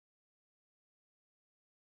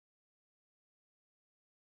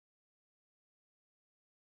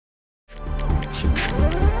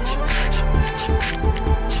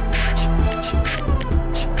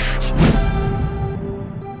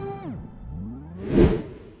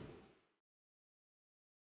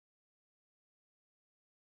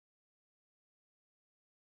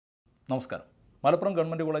നമസ്കാരം. Malappuram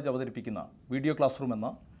government college അവതരിപ്പിക്കുന്ന video class room എന്ന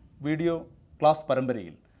വീഡിയോ ക്ലാസ്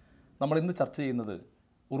പരമ്പരയിൽ നമ്മൾ ഇന്ന് ചർച്ച ചെയ്യുന്നത്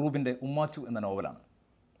ഉറൂബിൻ്റെ ഉമ്മാച്ചു എന്ന നോവലാണ്.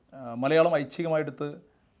 മലയാളം ഐച്ഛികമായെടുത്ത്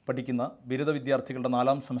പഠിക്കുന്ന ബിരുദ വിദ്യാർത്ഥികളുടെ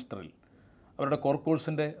 4ാം സെമസ്റ്ററിൽ അവരുടെ കോർ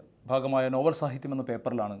കോഴ്സിൻ്റെ ഭാഗമായ നോവൽ സാഹിത്യം എന്ന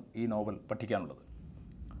പേപ്പറിലാണ് ഈ നോവൽ പഠിക്കാനുള്ളത്.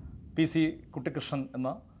 PC കുട്ടിക്കൃഷ്ണൻ എന്ന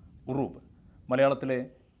ഉറൂബ് മലയാളത്തിലെ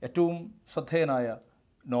ഏറ്റവും ശ്രദ്ധേയനായ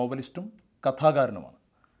നോവലിസ്റ്റും കഥാകാരനുമാണ്.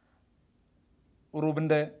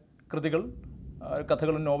 ഉറൂബിൻ്റെ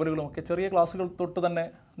കഥകളും നോവലുകളും ഒക്കെ ചെറിയ ക്ലാസ്സുകൾ തൊട്ട് തന്നെ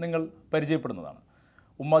നിങ്ങൾ പരിചയപ്പെടുന്നതാണ്.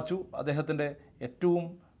 ഉമ്മാച്ചു അദ്ദേഹത്തിൻ്റെ ഏറ്റവും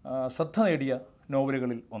ശ്രദ്ധ നേടിയ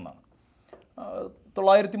നോവലുകളിൽ ഒന്നാണ്.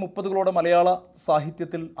 1930കളോടെ മലയാള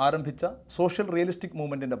സാഹിത്യത്തിൽ ആരംഭിച്ച സോഷ്യൽ റിയലിസ്റ്റിക്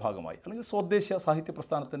മൂവ്മെൻറ്റിൻ്റെ ഭാഗമായി അല്ലെങ്കിൽ സ്വദേശീയ സാഹിത്യ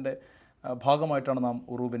പ്രസ്ഥാനത്തിൻ്റെ ഭാഗമായിട്ടാണ് നാം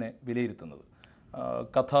ഉറൂബിനെ വിലയിരുത്തുന്നത്.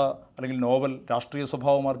 കഥ അല്ലെങ്കിൽ നോവൽ രാഷ്ട്രീയ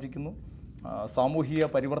സ്വഭാവം ആർജിക്കുന്നു. സാമൂഹിക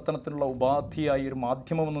പരിവർത്തനത്തിനുള്ള ഉപാധിയായി ഒരു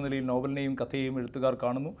മാധ്യമം എന്ന നിലയിൽ നോവലിനെയും കഥയെയും എഴുത്തുകാർ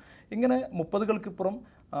കാണുന്നു. ഇങ്ങനെ 30കൾക്കിപ്പുറം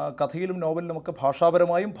കഥയിലും നോവലിലുമൊക്കെ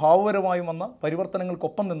ഭാഷാപരമായും ഭാവപരമായും വന്ന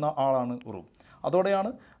പരിവർത്തനങ്ങൾക്കൊപ്പം നിന്ന ആളാണ് ഉറൂബ്.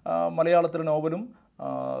 അതോടെയാണ് മലയാളത്തിലെ നോവലും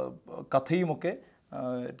കഥയുമൊക്കെ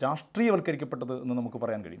രാഷ്ട്രീയവൽക്കരിക്കപ്പെട്ടത് എന്ന് നമുക്ക്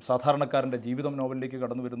പറയാൻ കഴിയും. സാധാരണക്കാരൻ്റെ ജീവിതം നോവലിലേക്ക്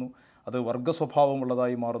കടന്നു വരുന്നു. അത് വർഗ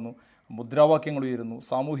സ്വഭാവമുള്ളതായി മാറുന്നു. മുദ്രാവാക്യങ്ങൾ ഉയരുന്നു.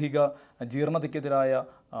 സാമൂഹിക ജീർണതയ്ക്കെതിരായ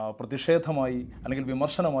പ്രതിഷേധമായി അല്ലെങ്കിൽ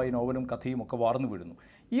വിമർശനമായി നോവലും കഥയും ഒക്കെ വാർന്നു വീഴുന്നു.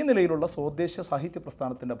 ഈ നിലയിലുള്ള സ്വദേശീയ സാഹിത്യ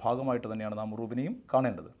പ്രസ്ഥാനത്തിൻ്റെ ഭാഗമായിട്ട് തന്നെയാണ് നാം ഉറൂബിനെയും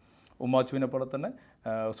കാണേണ്ടത്. ഉമ്മാച്ചുവിനെ പോലെ തന്നെ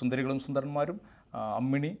സുന്ദരികളും സുന്ദരന്മാരും,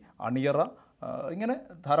 അമ്മിണി, അണിയറ, ഇങ്ങനെ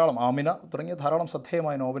ധാരാളം, ആമിന തുടങ്ങിയ ധാരാളം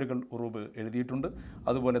ശ്രദ്ധേയമായ നോവലുകൾ ഉറൂബ് എഴുതിയിട്ടുണ്ട്.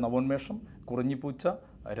 അതുപോലെ നവോന്മേഷം, കുറിഞ്ഞിപ്പൂച്ച,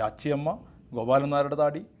 രാച്ചിയമ്മ, ഗോപാലൻ നായരുടെ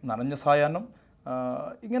താടി, നനഞ്ഞ സായാഹ്നം,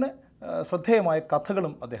 ഇങ്ങനെ ശ്രദ്ധേയമായ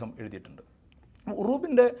കഥകളും അദ്ദേഹം എഴുതിയിട്ടുണ്ട്.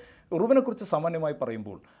 ഉറൂബിനെക്കുറിച്ച് സാമാന്യമായി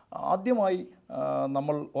പറയുമ്പോൾ ആദ്യമായി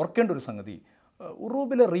നമ്മൾ ഓർക്കേണ്ട ഒരു സംഗതി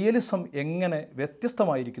ഉറൂബിലെ റിയലിസം എങ്ങനെ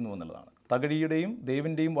വ്യത്യസ്തമായിരിക്കുന്നു എന്നുള്ളതാണ്. തകഴിയുടെയും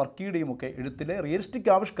ദേവിൻ്റെയും വർക്കിയുടെയും ഒക്കെ എഴുത്തിലെ റിയലിസ്റ്റിക്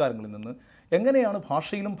ആവിഷ്കാരങ്ങളിൽ നിന്ന് എങ്ങനെയാണ്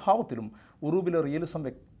ഭാഷയിലും ഭാവത്തിലും ഉറൂബിലെ റിയലിസം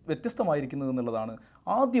വ്യത്യസ്തമായിരിക്കുന്നത് എന്നുള്ളതാണ്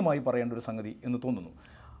ആദ്യമായി പറയേണ്ട ഒരു സംഗതി എന്ന് തോന്നുന്നു.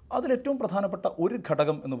 അതിലേറ്റവും പ്രധാനപ്പെട്ട ഒരു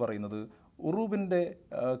ഘടകം എന്ന് പറയുന്നത് ഉറൂബിൻ്റെ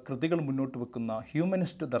കൃതികൾ മുന്നോട്ട് വെക്കുന്ന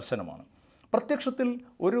ഹ്യൂമനിസ്റ്റ് ദർശനമാണ്. പ്രത്യക്ഷത്തിൽ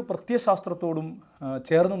ഒരു പ്രത്യയശാസ്ത്രത്തോടും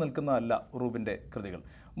ചേർന്ന് നിൽക്കുന്നതല്ല ഉറൂബിൻ്റെ കൃതികൾ.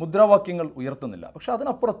 മുദ്രാവാക്യങ്ങൾ ഉയർത്തുന്നില്ല. പക്ഷേ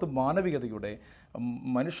അതിനപ്പുറത്ത് മാനവികതയുടെ,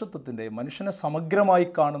 മനുഷ്യത്വത്തിൻ്റെ, മനുഷ്യനെ സമഗ്രമായി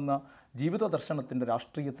കാണുന്ന ജീവിത ദർശനത്തിൻ്റെ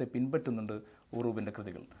രാഷ്ട്രീയത്തെ പിൻപറ്റുന്നുണ്ട് ഉറൂബിൻ്റെ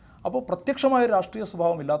കൃതികൾ. അപ്പോൾ പ്രത്യക്ഷമായ രാഷ്ട്രീയ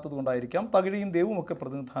സ്വഭാവം ഇല്ലാത്തതുകൊണ്ടായിരിക്കാം തകഴിയും ദേവുമൊക്കെ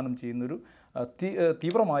പ്രതിനിധാനം ചെയ്യുന്നൊരു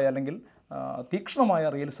തീവ്രമായ അല്ലെങ്കിൽ തീക്ഷ്ണമായ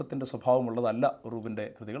റിയലിസത്തിൻ്റെ സ്വഭാവമുള്ളതല്ല ഉറൂബിൻ്റെ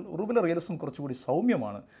കൃതികൾ. ഉറൂബിലെ റിയലിസം കുറച്ചുകൂടി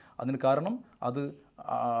സൗമ്യമാണ്. അതിന് കാരണം അത്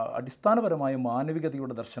അടിസ്ഥാനപരമായ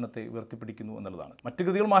മാനവികതയുടെ ദർശനത്തെ ഉയർത്തിപ്പിടിക്കുന്നു എന്നുള്ളതാണ്. മറ്റു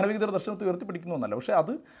കൃതികൾ മാനവികതയുടെ ദർശനത്തെ ഉയർത്തിപ്പിടിക്കുന്നു എന്നല്ല, പക്ഷേ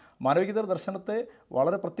അത് മാനവികതയുടെ ദർശനത്തെ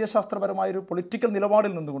വളരെ പ്രത്യയശാസ്ത്രപരമായൊരു പൊളിറ്റിക്കൽ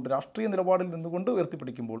നിലപാടിൽ നിന്നുകൊണ്ട്, രാഷ്ട്രീയ നിലപാടിൽ നിന്നുകൊണ്ട്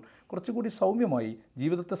ഉയർത്തിപ്പിടിക്കുമ്പോൾ കുറച്ചുകൂടി സൗമ്യമായി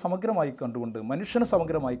ജീവിതത്തെ സമഗ്രമായി കണ്ടുകൊണ്ട്, മനുഷ്യനെ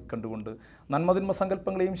സമഗ്രമായി കണ്ടുകൊണ്ട്, നന്മതിന്മ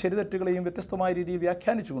സങ്കല്പങ്ങളെയും ശരിതെറ്റുകളെയും വ്യത്യസ്തമായ രീതിയിൽ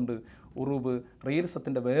വ്യാഖ്യാനിച്ചുകൊണ്ട് ഉറൂബ്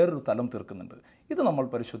റിയലിസത്തിൻ്റെ വേറൊരു തലം തീർക്കുന്നുണ്ട്. ഇത് നമ്മൾ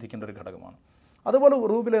പരിശോധിക്കേണ്ട ഒരു ഘടകമാണ്. അതുപോലെ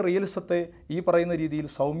ഉറൂബിലെ റിയലിസത്തെ ഈ പറയുന്ന രീതിയിൽ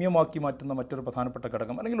സൗമ്യമാക്കി മാറ്റുന്ന മറ്റൊരു പ്രധാനപ്പെട്ട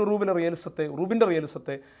ഘടകം, അല്ലെങ്കിൽ ഉറൂബിൻ്റെ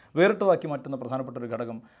റിയലിസത്തെ വേറിട്ടതാക്കി മാറ്റുന്ന പ്രധാനപ്പെട്ട ഒരു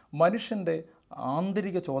ഘടകം മനുഷ്യൻ്റെ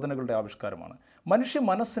ആന്തരിക ചോദനകളുടെ ആവിഷ്കാരമാണ്. മനുഷ്യ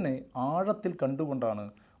മനസ്സിനെ ആഴത്തിൽ കണ്ടുകൊണ്ടാണ്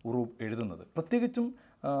ഉറൂബ് എഴുതുന്നത്. പ്രത്യേകിച്ചും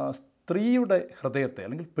സ്ത്രീയുടെ ഹൃദയത്തെ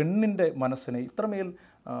അല്ലെങ്കിൽ പെണ്ണിൻ്റെ മനസ്സിനെ ഇത്രമേൽ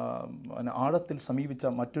ആഴത്തിൽ സമീപിച്ച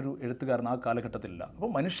മറ്റൊരു എഴുത്തുകാരൻ ആ കാലഘട്ടത്തിലില്ല. അപ്പോൾ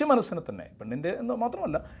മനുഷ്യ മനസ്സിനെ തന്നെ, പെണ്ണിൻ്റെ എന്ന്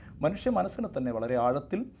മാത്രമല്ല മനുഷ്യ മനസ്സിനെ തന്നെ വളരെ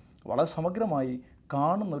ആഴത്തിൽ, വളരെ സമഗ്രമായി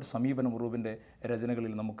കാണുന്ന ഒരു സമീപനം ഉറൂബിൻ്റെ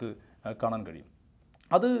രചനകളിൽ നമുക്ക് കാണാൻ കഴിയും.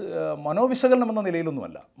 അത് മനോവിശകലനം എന്ന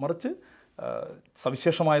നിലയിലൊന്നുമല്ല, മറിച്ച്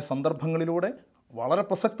സവിശേഷമായ സന്ദർഭങ്ങളിലൂടെ, വളരെ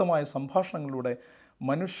പ്രസക്തമായ സംഭാഷണങ്ങളിലൂടെ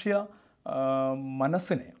മനുഷ്യ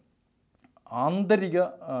മനസ്സിനെ, ആന്തരിക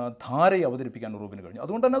ധാരയെ അവതരിപ്പിക്കാൻ ഉറൂബിന് കഴിഞ്ഞു.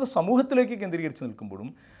 അതുകൊണ്ട് തന്നെ അത് സമൂഹത്തിലേക്ക് കേന്ദ്രീകരിച്ച്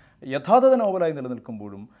നിൽക്കുമ്പോഴും, യഥാർത്ഥ നോവലായി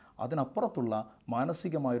നിലനിൽക്കുമ്പോഴും അതിനപ്പുറത്തുള്ള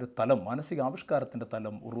മാനസികമായൊരു തലം, മാനസികാവിഷ്കാരത്തിൻ്റെ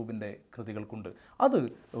തലം ഉറൂബിൻ്റെ കൃതികൾക്കുണ്ട്. അത്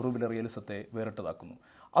ഉറൂബിലെ റിയലിസത്തെ വേറിട്ടതാക്കുന്നു.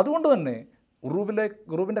 അതുകൊണ്ട് തന്നെ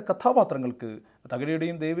ഉറൂബിൻ്റെ കഥാപാത്രങ്ങൾക്ക്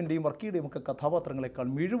തകഴിയുടെയും ദേവിൻ്റെയും വർക്കിയുടെയും ഒക്കെ കഥാപാത്രങ്ങളെക്കാൾ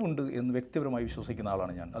മിഴിവുണ്ട് എന്ന് വ്യക്തിപരമായി വിശ്വസിക്കുന്ന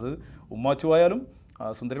ആളാണ് ഞാൻ. അത് ഉമ്മാച്ചു ആയാലും,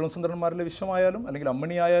 സുന്ദരികളും സുന്ദരന്മാരിലെ വിശ്വമായാലും, അല്ലെങ്കിൽ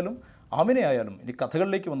അമ്മിണിയായാലും ആമിനയായാലും. ഇനി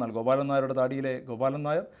കഥകളിലേക്ക് വന്നാൽ ഗോപാലൻ നായരുടെ താടിയിലെ ഗോപാലൻ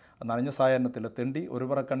നായർ, നനഞ്ഞ സായാഹ്നത്തിലെ തെണ്ടി, ഒരു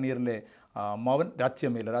പറ കണ്ണീരിലെ അമ്മാവൻ,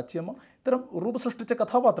 രാച്ചിയമ്മയിലെ രാച്ചിയമ്മ, ഇത്തരം ഉറൂബ് സൃഷ്ടിച്ച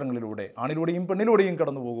കഥാപാത്രങ്ങളിലൂടെ ആണിലൂടെയും പെണ്ണിലൂടെയും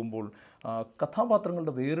കടന്നു പോകുമ്പോൾ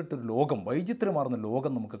കഥാപാത്രങ്ങളുടെ വേറിട്ടൊരു ലോകം, വൈചിത്ര്യമാർന്ന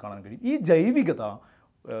ലോകം നമുക്ക് കാണാൻ കഴിയും. ഈ ജൈവികത,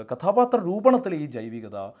 കഥാപാത്ര രൂപണത്തിലെ ഈ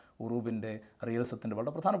ജൈവികത ഉറൂബിൻ്റെ റിയലിസത്തിൻ്റെ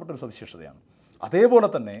വളരെ പ്രധാനപ്പെട്ട ഒരു സവിശേഷതയാണ്. അതേപോലെ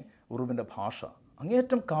തന്നെ ഉറൂബിൻ്റെ ഭാഷ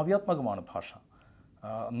അങ്ങേയറ്റം കാവ്യാത്മകമാണ്. ഭാഷ,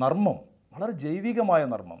 നർമ്മം, വളരെ ജൈവികമായ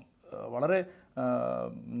നർമ്മം, വളരെ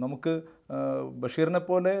നമുക്ക് ബഷീറിനെ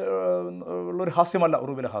പോലെ ഉള്ളൊരു ഹാസ്യമല്ല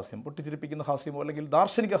ഉറൂബിലെ ഹാസ്യം, പൊട്ടിച്ചിരിപ്പിക്കുന്ന ഹാസ്യമോ അല്ലെങ്കിൽ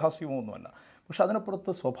ദാർശനിക ഹാസ്യമോ ഒന്നുമല്ല. പക്ഷെ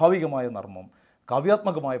അതിനപ്പുറത്ത് സ്വാഭാവികമായ നർമ്മം,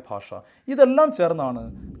 കാവ്യാത്മകമായ ഭാഷ, ഇതെല്ലാം ചേർന്നാണ്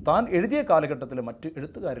താൻ എഴുതിയ കാലഘട്ടത്തിലെ മറ്റ്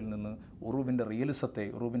എഴുത്തുകാരിൽ നിന്ന് ഉറൂബിൻ്റെ റിയലിസത്തെ,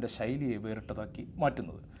 ഉറൂബിൻ്റെ ശൈലിയെ വേറിട്ടതാക്കി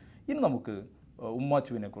മാറ്റുന്നത്. ഇനി നമുക്ക്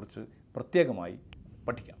ഉമ്മാച്ചുവിനെക്കുറിച്ച് പ്രത്യേകമായി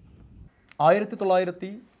പഠിക്കാം.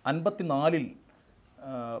 1954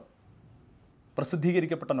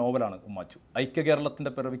 പ്രസിദ്ധീകരിക്കപ്പെട്ട നോവലാണ് ഉമ്മാച്ചു.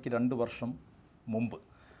 ഐക്യകേരളത്തിൻ്റെ പിറവിക്ക് 2 വർഷം മുമ്പ്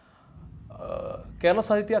കേരള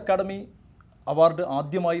സാഹിത്യ അക്കാദമി അവാർഡ്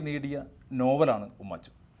ആദ്യമായി നേടിയ നോവലാണ്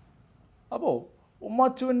ഉമ്മാച്ചു. അപ്പോൾ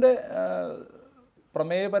ഉമ്മാച്ചുവിൻ്റെ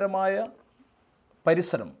പ്രമേയപരമായ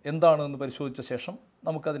പരിസരം എന്താണെന്ന് പരിശോധിച്ച ശേഷം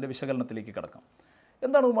നമുക്കതിൻ്റെ വിശകലനത്തിലേക്ക് കിടക്കാം.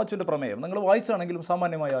 എന്താണ് ഉമ്മാച്ചുവിൻ്റെ പ്രമേയം? നിങ്ങൾ വായിച്ചാണെങ്കിലും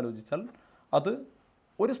സാമാന്യമായി ആലോചിച്ചാൽ അത്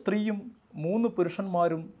ഒരു സ്ത്രീയും 3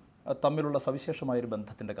 പുരുഷന്മാരും തമ്മിലുള്ള സവിശേഷമായൊരു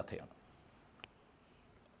ബന്ധത്തിൻ്റെ കഥയാണ്.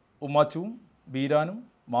 ഉമ്മാച്ചുവും ബീരാനും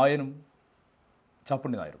മായനും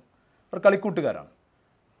ചാപ്പുണ്ണി നായരും അവർ കളിക്കൂട്ടുകാരാണ്.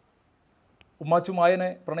 ഉമ്മാച്ചു മായനെ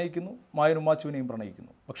പ്രണയിക്കുന്നു, മായൻ ഉമ്മാച്ചുവിനെയും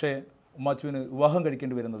പ്രണയിക്കുന്നു. പക്ഷേ ഉമ്മാച്ചുവിന് വിവാഹം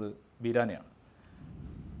കഴിക്കേണ്ടി വരുന്നത് ബീരാനെയാണ്.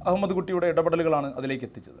 അഹമ്മദ് കുട്ടിയുടെ ഇടപെടലുകളാണ് അതിലേക്ക്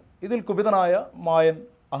എത്തിച്ചത്. ഇതിൽ കുപിതനായ മായൻ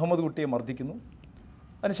അഹമ്മദ് കുട്ടിയെ മർദ്ദിക്കുന്നു.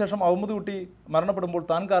 അതിനുശേഷം അഹമ്മദ് കുട്ടി മരണപ്പെടുമ്പോൾ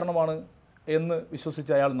താൻ കാരണമാണ് എന്ന്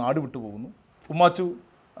വിശ്വസിച്ച് അയാൾ നാട് വിട്ടുപോകുന്നു. ഉമ്മാച്ചു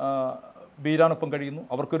ബീരാനൊപ്പം കഴിയുന്നു.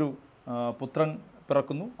 അവർക്കൊരു പുത്രൻ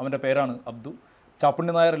പിറക്കുന്നു. അവൻ്റെ പേരാണ് അബ്ദു.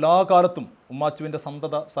 ചാപ്പുണ്ണി നായർ എല്ലാ കാലത്തും ഉമ്മാച്ചുവിൻ്റെ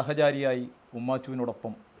സന്തത സഹചാരിയായി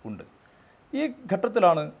ഉമ്മാച്ചുവിനോടൊപ്പം ഉണ്ട്. ഈ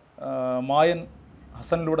ഘട്ടത്തിലാണ് മായൻ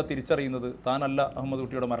ഹസനിലൂടെ തിരിച്ചറിയുന്നത് താനല്ല അഹമ്മദ്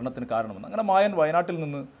കുട്ടിയുടെ മരണത്തിന് കാരണമെന്ന്. അങ്ങനെ മായൻ വയനാട്ടിൽ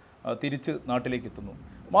നിന്ന് തിരിച്ച് നാട്ടിലേക്ക് എത്തുന്നു.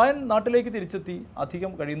 മായൻ നാട്ടിലേക്ക് തിരിച്ചെത്തി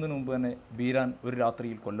അധികം കഴിയുന്നതിന് മുമ്പ് തന്നെ ബീരാൻ ഒരു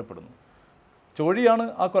രാത്രിയിൽ കൊല്ലപ്പെടുന്നു. ചോഴിയാണ്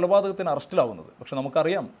ആ കൊലപാതകത്തിന് അറസ്റ്റിലാവുന്നത്. പക്ഷെ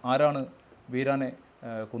നമുക്കറിയാം ആരാണ് ബീരാനെ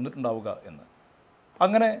കൊന്നിട്ടുണ്ടാവുക എന്ന്.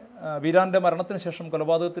 അങ്ങനെ ബീരാൻ്റെ മരണത്തിന് ശേഷം,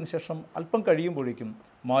 കൊലപാതകത്തിന് ശേഷം അല്പം കഴിയുമ്പോഴേക്കും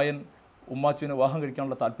മായൻ ഉമ്മാച്ചുവിന് വിവാഹം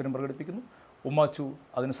കഴിക്കാനുള്ള താല്പര്യം പ്രകടിപ്പിക്കുന്നു. ഉമ്മാച്ചു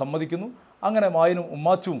അതിന് സമ്മതിക്കുന്നു. അങ്ങനെ മായനും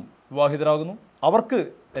ഉമ്മാച്ചുവും വിവാഹിതരാകുന്നു. അവർക്ക്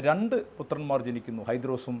 2 പുത്രന്മാർ ജനിക്കുന്നു,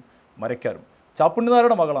 ഹൈദ്രോസും മരക്കാരും. ചാപ്പുണ്ണി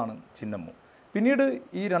നായരുടെ മകളാണ് ചിന്നമ്മു. പിന്നീട്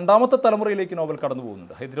ഈ 2ാമത്തെ തലമുറയിലേക്ക് നോവൽ കടന്നു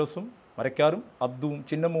പോകുന്നുണ്ട്. ഹൈദ്രോസും മരക്കാരും അബ്ദുവും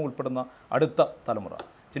ചിന്നമ്മുവും ഉൾപ്പെടുന്ന അടുത്ത തലമുറ.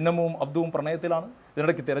 ചിന്നമ്മുവും അബ്ദുവും പ്രണയത്തിലാണ്.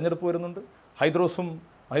 ഇതിനിടയ്ക്ക് തിരഞ്ഞെടുപ്പ് വരുന്നുണ്ട്.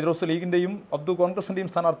 ഹൈദ്രോസ് ലീഗിൻ്റെയും അബ്ദു കോൺഗ്രസിൻ്റെയും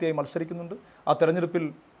സ്ഥാനാർത്ഥിയായി മത്സരിക്കുന്നുണ്ട്. ആ തെരഞ്ഞെടുപ്പിൽ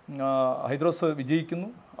ഹൈദ്രോസ് വിജയിക്കുന്നു,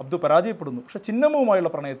 അബ്ദു പരാജയപ്പെടുന്നു. പക്ഷേ ചിന്നമ്മുവുമായുള്ള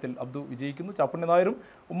പ്രണയത്തിൽ അബ്ദു വിജയിക്കുന്നു. ചാപ്പുണ്ണി നായരും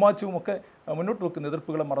ഉമ്മാച്ചുവും ഒക്കെ മുന്നോട്ട് വെക്കുന്ന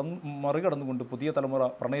എതിർപ്പുകളെ മറികടന്നുകൊണ്ട് പുതിയ തലമുറ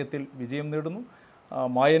പ്രണയത്തിൽ വിജയം നേടുന്നു.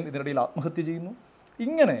 മായൻ ഇതിനിടയിൽ ആത്മഹത്യ ചെയ്യുന്നു.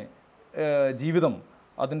 ഇങ്ങനെ ജീവിതം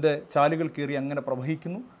അതിൻ്റെ ചാലുകൾ കീറി അങ്ങനെ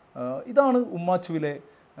പ്രവഹിക്കുന്നു. ഇതാണ് ഉമ്മാച്ചുവിലെ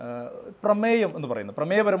പ്രമേയം എന്ന് പറയുന്നത്.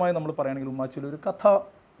 പ്രമേയപരമായി നമ്മൾ പറയുകയാണെങ്കിൽ ഉമ്മാച്ചുവിലെ ഒരു കഥാ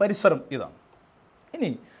പരിസരം ഇതാണ്.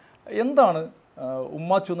 ഇനി എന്താണ്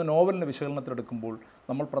ഉമ്മാച്ചു എന്ന നോവലിൻ്റെ വിശകലനത്തിലെടുക്കുമ്പോൾ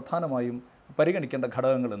നമ്മൾ പ്രധാനമായും പരിഗണിക്കേണ്ട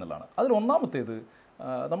ഘടകങ്ങൾ എന്നുള്ളതാണ്. അതിൽ ഒന്നാമത്തേത്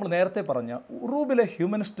നമ്മൾ നേരത്തെ പറഞ്ഞ ഉറൂബിലെ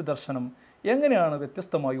ഹ്യൂമനിസ്റ്റ് ദർശനം എങ്ങനെയാണ്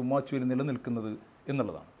വ്യത്യസ്തമായി ഉമ്മാച്ചുവിൽ നിലനിൽക്കുന്നത്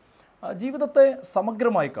എന്നുള്ളതാണ്. ജീവിതത്തെ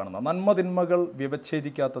സമഗ്രമായി കാണുന്ന, നന്മതിന്മകൾ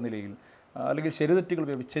വ്യവച്ഛേദിക്കാത്ത നിലയിൽ അല്ലെങ്കിൽ ശരിതെറ്റുകൾ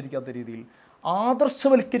വ്യവച്ഛേദിക്കാത്ത രീതിയിൽ,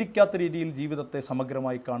 ആദർശവൽക്കരിക്കാത്ത രീതിയിൽ ജീവിതത്തെ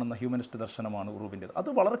സമഗ്രമായി കാണുന്ന ഹ്യൂമനിസ്റ്റ് ദർശനമാണ് ഉറൂബിൻ്റേത്. അത്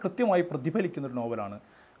വളരെ കൃത്യമായി പ്രതിഫലിക്കുന്നൊരു നോവലാണ്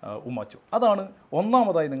ഉമ്മാച്ചു. അതാണ്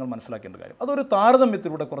ഒന്നാമതായി നിങ്ങൾ മനസ്സിലാക്കേണ്ട കാര്യം. അതൊരു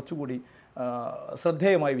താരതമ്യത്തിലൂടെ കുറച്ചുകൂടി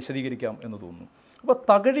ശ്രദ്ധേയമായി വിശദീകരിക്കാം എന്ന് തോന്നുന്നു. അപ്പോൾ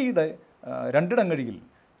തകഴിയുടെ 2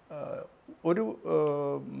 ഒരു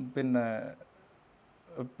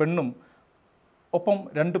പെണ്ണും ഒപ്പം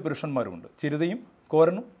 2 പുരുഷന്മാരുമുണ്ട്. ചിരിതയും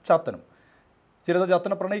കോരനും ചാത്തനും. ചിരിത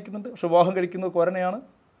ചാത്തനെ പ്രണയിക്കുന്നുണ്ട്. പക്ഷെ വിവാഹം കഴിക്കുന്നത് കോരനെയാണ്,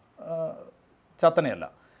 ചാത്തനെയല്ല.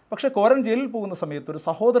 പക്ഷേ കോരൻ ജയിലിൽ പോകുന്ന സമയത്ത് ഒരു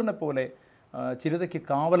സഹോദരനെ പോലെ ചിരിതയ്ക്ക്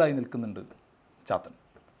കാവലായി നിൽക്കുന്നുണ്ട് ചാത്തൻ.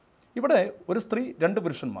 ഇവിടെ ഒരു സ്ത്രീ 2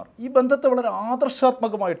 പുരുഷന്മാർ. ഈ ബന്ധത്തെ വളരെ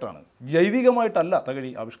ആദർശാത്മകമായിട്ടാണ്, ജൈവികമായിട്ടല്ല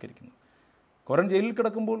തകഴി ആവിഷ്കരിക്കുന്നത്. കോരൻ ജയിലിൽ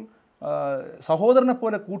കിടക്കുമ്പോൾ സഹോദരനെ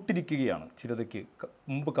പോലെ കൂട്ടിരിക്കുകയാണ് ചിരിതയ്ക്ക്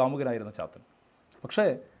മുമ്പ് കാമുകനായിരുന്ന ചാത്തൻ. പക്ഷേ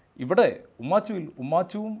ഇവിടെ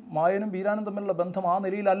ഉമ്മാച്ചുവും മായനും ബീരാനും തമ്മിലുള്ള ബന്ധം ആ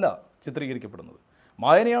നിലയിലല്ല ചിത്രീകരിക്കപ്പെടുന്നത്.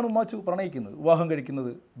 മായനെയാണ് ഉമ്മാച്ചു പ്രണയിക്കുന്നത്, വിവാഹം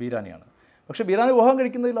കഴിക്കുന്നത് ബീരാനെയാണ്. പക്ഷേ ബീരാനെ വിവാഹം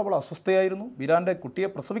കഴിക്കുന്നതിൽ അവൾ അസ്വസ്ഥയായിരുന്നു. ബീരാൻ്റെ കുട്ടിയെ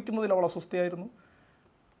പ്രസവിക്കുന്നതിൽ അവൾ അസ്വസ്ഥയായിരുന്നു.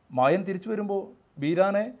 മായൻ തിരിച്ചു വരുമ്പോൾ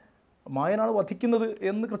ബീരാനെ മായനാണ് വധിക്കുന്നത്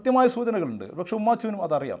എന്ന് കൃത്യമായ സൂചനകളുണ്ട്. പക്ഷേ ഉമ്മാച്ചുവിനും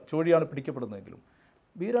അതറിയാം, ചോഴിയാണ് പിടിക്കപ്പെടുന്നതെങ്കിലും.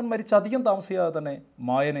 ബീരാൻ മരിച്ച് അധികം താമസിയാതെ തന്നെ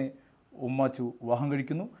മായനെ ഉമ്മാച്ചു വിവാഹം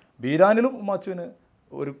കഴിക്കുന്നു. ബീരാനിലും ഉമ്മാച്ചുവിന്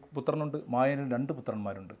ഒരു പുത്രനുണ്ട്, മായനിൽ 2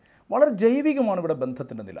 പുത്രന്മാരുണ്ട്. വളരെ ജൈവികമാണ് ഇവിടെ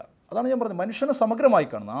ബന്ധത്തിൻ്റെ നില. അതാണ് ഞാൻ പറഞ്ഞത്, മനുഷ്യനെ സമഗ്രമായി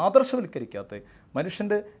കാണുന്ന, ആദർശവൽക്കരിക്കാത്ത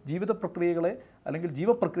മനുഷ്യൻ്റെ ജീവിത പ്രക്രിയകളെ അല്ലെങ്കിൽ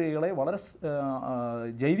ജീവപ്രക്രിയകളെ വളരെ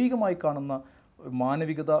ജൈവികമായി കാണുന്ന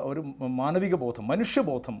മാനവികത, ഒരു മാനവിക ബോധം,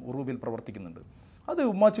 മനുഷ്യബോധം ഉറൂബിൽ പ്രവർത്തിക്കുന്നുണ്ട്. അത്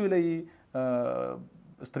ഉമ്മാച്ചുവിലെ ഈ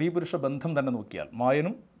സ്ത്രീ പുരുഷ ബന്ധം തന്നെ നോക്കിയാൽ,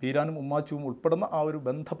 മായനും ബീരാനും ഉമ്മാച്ചുവും ഉൾപ്പെടുന്ന ആ ഒരു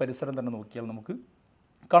ബന്ധ പരിസരം തന്നെ നോക്കിയാൽ നമുക്ക്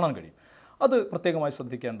കാണാൻ കഴിയും. അത് പ്രത്യേകമായി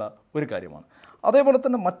ശ്രദ്ധിക്കേണ്ട ഒരു കാര്യമാണ്. അതേപോലെ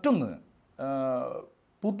തന്നെ മറ്റൊന്ന്,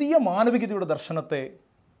 പുതിയ മാനവികതയുടെ ദർശനത്തെ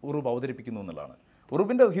ഉറൂബ് അവതരിപ്പിക്കുന്നു എന്നുള്ളതാണ്.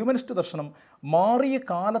 ഉറൂബിൻ്റെ ഹ്യൂമനിസ്റ്റ് ദർശനം മാറിയ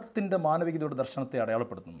കാലത്തിൻ്റെ മാനവികതയുടെ ദർശനത്തെ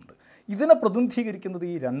അടയാളപ്പെടുത്തുന്നുണ്ട്. ഇതിനെ പ്രതിനിധീകരിക്കുന്നത്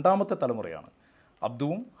ഈ രണ്ടാമത്തെ തലമുറയാണ്.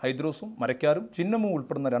 അബ്ദുവും ഹൈദ്രോസും മരക്കാരും ചിന്നമ്മുവും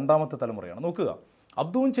ഉൾപ്പെടുന്ന രണ്ടാമത്തെ തലമുറയാണ്. നോക്കുക,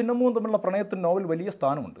 അബ്ദുവും ചിന്നമ്മുവും തമ്മിലുള്ള പ്രണയത്തിന് നോവൽ വലിയ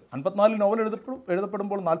സ്ഥാനമുണ്ട്. 54 നോവൽ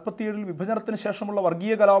എഴുതപ്പെടുമ്പോൾ 47 വിഭജനത്തിന് ശേഷമുള്ള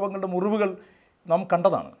വർഗീയ കലാപങ്ങളുടെ മുറിവുകൾ നാം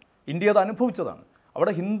കണ്ടതാണ്. ഇന്ത്യ അത് അനുഭവിച്ചതാണ്.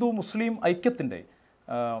 അവിടെ ഹിന്ദു മുസ്ലിം ഐക്യത്തിൻ്റെ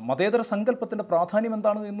മതേതര സങ്കല്പത്തിൻ്റെ പ്രാധാന്യം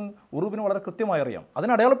എന്താണ് എന്ന് ഉറൂബിന് വളരെ കൃത്യമായി അറിയാം.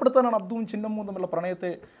 അതിനെ അടയാളപ്പെടുത്താനാണ് അബ്ദുവും ചിന്നമ്മുവും തമ്മിലുള്ള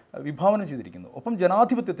പ്രണയത്തെ വിഭാവനം ചെയ്തിരിക്കുന്നത്. ഒപ്പം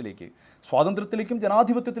ജനാധിപത്യത്തിലേക്ക്, സ്വാതന്ത്ര്യത്തിലേക്കും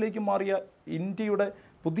ജനാധിപത്യത്തിലേക്കും മാറിയ ഇന്ത്യയുടെ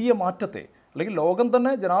പുതിയ മാറ്റത്തെ, അല്ലെങ്കിൽ ലോകം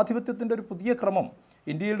തന്നെ ജനാധിപത്യത്തിൻ്റെ ഒരു പുതിയ ക്രമം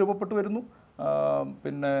ഇന്ത്യയിൽ രൂപപ്പെട്ടു വരുന്നു.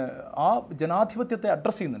 പിന്നെ ആ ജനാധിപത്യത്തെ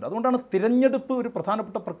അഡ്രസ്സ് ചെയ്യുന്നുണ്ട്. അതുകൊണ്ടാണ് തിരഞ്ഞെടുപ്പ് ഒരു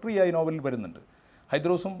പ്രധാനപ്പെട്ട പ്രക്രിയയായി നോവലിൽ വരുന്നുണ്ട്.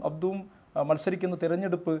 ഹൈദ്രോസും അബ്ദുവും മത്സരിക്കുന്ന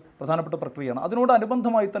തിരഞ്ഞെടുപ്പ് പ്രധാനപ്പെട്ട പ്രക്രിയയാണ്.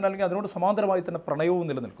 അതിനോടനുബന്ധമായി തന്നെ, അല്ലെങ്കിൽ അതിനോട് സമാന്തരമായി തന്നെ പ്രണയവും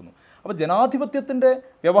നിലനിൽക്കുന്നു. അപ്പോൾ ജനാധിപത്യത്തിൻ്റെ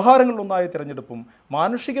വ്യവഹാരങ്ങളിലൊന്നായ തിരഞ്ഞെടുപ്പും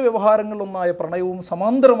മാനുഷിക വ്യവഹാരങ്ങളിലൊന്നായ പ്രണയവും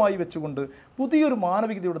സമാന്തരമായി വെച്ചുകൊണ്ട് പുതിയൊരു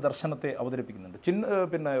മാനവികതയുടെ ദർശനത്തെ അവതരിപ്പിക്കുന്നുണ്ട്.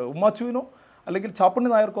 പിന്നെ ഉമ്മാച്ചുവിനോ അല്ലെങ്കിൽ ചാപ്പണ്ണി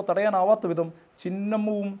നായർക്കോ തടയാനാവാത്ത വിധം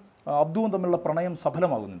ചിന്നമ്മുവും അബ്ദുവും തമ്മിലുള്ള പ്രണയം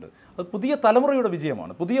സഫലമാകുന്നുണ്ട്. അത് പുതിയ തലമുറയുടെ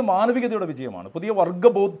വിജയമാണ്, പുതിയ മാനവികതയുടെ വിജയമാണ്, പുതിയ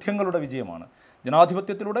വർഗബോധ്യങ്ങളുടെ വിജയമാണ്.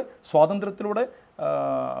 ജനാധിപത്യത്തിലൂടെ, സ്വാതന്ത്ര്യത്തിലൂടെ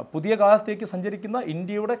പുതിയ കാലത്തേക്ക് സഞ്ചരിക്കുന്ന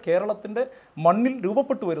ഇന്ത്യയുടെ, കേരളത്തിൻ്റെ മണ്ണിൽ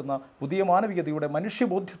രൂപപ്പെട്ടു വരുന്ന പുതിയ മാനവികതയുടെ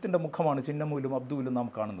മനുഷ്യബോധ്യത്തിൻ്റെ മുഖമാണ് ചിന്നമ്മുവിലും അബ്ദുവിലും നാം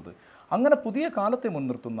കാണുന്നത്. അങ്ങനെ പുതിയ കാലത്തെ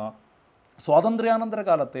മുൻനിർത്തുന്ന സ്വാതന്ത്ര്യാനന്തര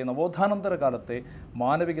കാലത്തെ, നവോത്ഥാനന്തര കാലത്തെ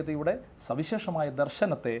മാനവികതയുടെ സവിശേഷമായ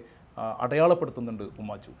ദർശനത്തെ അടയാളപ്പെടുത്തുന്നുണ്ട്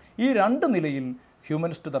ഉമ്മാച്ചു. ഈ രണ്ട് നിലയിൽ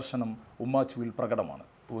ഹ്യൂമനിസ്റ്റ് ദർശനം ഉമ്മാച്ചുവിൽ പ്രകടമാണ്.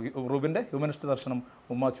 ഉറൂബിൻ്റെ ഹ്യൂമനിസ്റ്റ് ദർശനം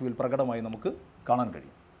ഉമ്മാച്ചുവിൽ പ്രകടമായി നമുക്ക് കാണാൻ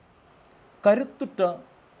കഴിയും. കരുത്തുറ്റ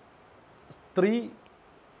സ്ത്രീ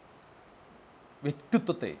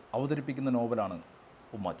വ്യക്തിത്വത്തെ അവതരിപ്പിക്കുന്ന നോവലാണ്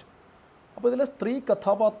ഉമ്മാച്ചു. അപ്പോൾ ഇതിലെ സ്ത്രീ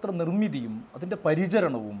കഥാപാത്ര നിർമ്മിതിയും അതിൻ്റെ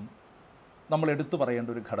പരിചരണവും നമ്മൾ എടുത്തു പറയേണ്ട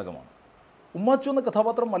ഒരു ഘടകമാണ്. ഉമ്മാച്ചു എന്ന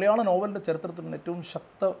കഥാപാത്രം മലയാള നോവലിൻ്റെ ചരിത്രത്തിൽ ഏറ്റവും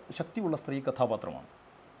ശക്തിയുള്ള സ്ത്രീ കഥാപാത്രമാണ്.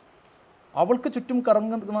 അവൾക്ക് ചുറ്റും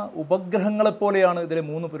കറങ്ങുന്ന ഉപഗ്രഹങ്ങളെപ്പോലെയാണ് ഇതിലെ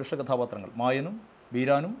 3 പുരുഷ കഥാപാത്രങ്ങൾ, മായനും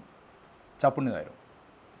ബീരാനും ചാപ്പണ്ണി നായരും.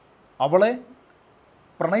 അവളെ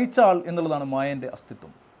പ്രണയിച്ച ആൾ എന്നുള്ളതാണ് മായൻ്റെ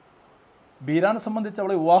അസ്തിത്വം. ബീരാനെ സംബന്ധിച്ച്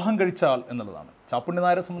അവളെ വിവാഹം കഴിച്ച ആൾ എന്നുള്ളതാണ്. ചാപ്പണ്ണി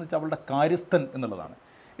നായരെ സംബന്ധിച്ച് അവളുടെ കാര്യസ്ഥൻ എന്നുള്ളതാണ്.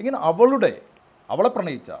 ഇങ്ങനെ അവളെ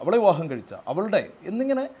പ്രണയിച്ച, അവളെ വിവാഹം കഴിച്ച, അവളുടെ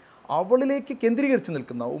എന്നിങ്ങനെ അവളിലേക്ക് കേന്ദ്രീകരിച്ച്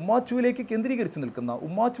നിൽക്കുന്ന, ഉമ്മാച്ചുവിലേക്ക് കേന്ദ്രീകരിച്ച് നിൽക്കുന്ന,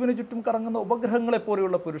 ഉമ്മാച്ചുവിന് ചുറ്റും കറങ്ങുന്ന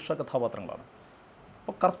ഉപഗ്രഹങ്ങളെപ്പോലെയുള്ള പുരുഷ കഥാപാത്രങ്ങളാണ്.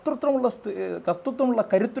 അപ്പോൾ കർത്തൃത്വമുള്ള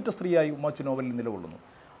കരുത്തുറ്റ സ്ത്രീയായി ഉമ്മാച്ചു നോവലിൽ നിലകൊള്ളുന്നു.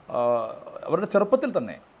 അവരുടെ ചെറുപ്പത്തിൽ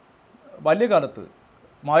തന്നെ, ബാല്യകാലത്ത്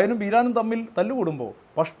മായനും ബീരാനും തമ്മിൽ തല്ലുകൂടുമ്പോൾ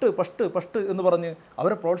പഷ്ട് എന്ന് പറഞ്ഞ്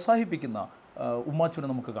അവരെ പ്രോത്സാഹിപ്പിക്കുന്ന ഉമ്മാച്ചുവിനെ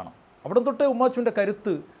നമുക്ക് കാണാം. അവിടെ തൊട്ടേ ഉമ്മാച്ചുവിൻ്റെ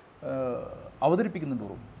കരുത്ത് അവതരിപ്പിക്കുന്നുണ്ട്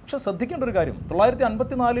ഉറൂബ്. പക്ഷേ ശ്രദ്ധിക്കേണ്ട ഒരു കാര്യം,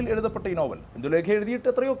 1954 എഴുതപ്പെട്ട ഈ നോവൽ ഇന്ദുലേഖ എഴുതിയിട്ട്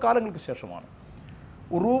എത്രയോ കാലങ്ങൾക്ക് ശേഷമാണ്.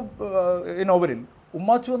 ഉറൂബ് ഈ നോവലിൽ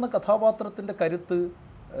ഉമ്മാച്ചു എന്ന കഥാപാത്രത്തിൻ്റെ കരുത്ത്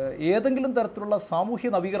ഏതെങ്കിലും തരത്തിലുള്ള സാമൂഹ്യ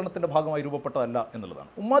നവീകരണത്തിൻ്റെ ഭാഗമായി രൂപപ്പെട്ടതല്ല എന്നുള്ളതാണ്.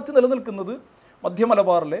 ഉമ്മാച്ചു നിലനിൽക്കുന്നത് മധ്യ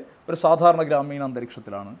മലബാറിലെ ഒരു സാധാരണ ഗ്രാമീണ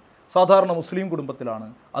അന്തരീക്ഷത്തിലാണ്, സാധാരണ മുസ്ലിം കുടുംബത്തിലാണ്,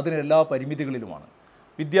 അതിന് എല്ലാ പരിമിതികളിലുമാണ്.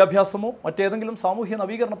 വിദ്യാഭ്യാസമോ മറ്റേതെങ്കിലും സാമൂഹ്യ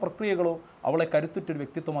നവീകരണ പ്രക്രിയകളോ അവളെ കരുത്തുറ്റൊരു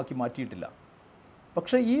വ്യക്തിത്വമാക്കി മാറ്റിയിട്ടില്ല.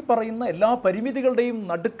 പക്ഷേ ഈ പറയുന്ന എല്ലാ പരിമിതികളുടെയും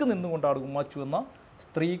നടുക്ക് നിന്നുകൊണ്ടാണ് ഉമ്മാച്ചു എന്ന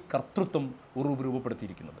സ്ത്രീ കർത്തൃത്വം ഉറൂബ്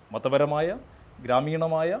രൂപപ്പെടുത്തിയിരിക്കുന്നത്. മതപരമായ,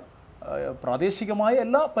 ഗ്രാമീണമായ, പ്രാദേശികമായ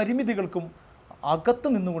എല്ലാ പരിമിതികൾക്കും അകത്ത്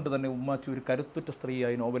നിന്നുകൊണ്ട് തന്നെ ഉമ്മാച്ചു ഒരു കരുത്തുറ്റ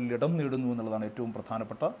സ്ത്രീയായി നോവലിൽ ഇടം നേടുന്നു എന്നുള്ളതാണ് ഏറ്റവും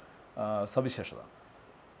പ്രധാനപ്പെട്ട സവിശേഷത.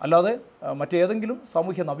 അല്ലാതെ മറ്റേതെങ്കിലും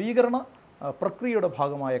സാമൂഹ്യ നവീകരണ പ്രക്രിയയുടെ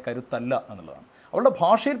ഭാഗമായ കരുത്തല്ല എന്നുള്ളതാണ്. അവളുടെ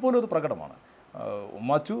ഭാഷയിൽ പോലും അത് പ്രകടമാണ്.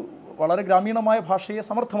 ഉമ്മാച്ചു വളരെ ഗ്രാമീണമായ ഭാഷയെ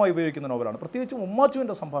സമർത്ഥമായി ഉപയോഗിക്കുന്ന നോവലാണ്. പ്രത്യേകിച്ചും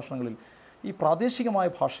ഉമ്മാച്ചുവിൻ്റെ സംഭാഷണങ്ങളിൽ ഈ പ്രാദേശികമായ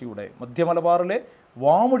ഭാഷയുടെ, മധ്യമലബാറിലെ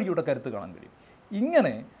വാമൊഴിയുടെ കരുത്ത് കാണാൻ കഴിയും.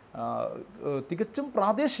 ഇങ്ങനെ തികച്ചും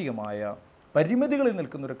പ്രാദേശികമായ പരിമിതികളിൽ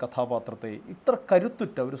നിൽക്കുന്ന ഒരു കഥാപാത്രത്തെ ഇത്ര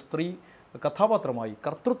കരുത്തുറ്റ ഒരു സ്ത്രീ കഥാപാത്രമായി,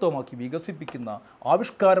 കർത്തൃത്വമാക്കി വികസിപ്പിക്കുന്ന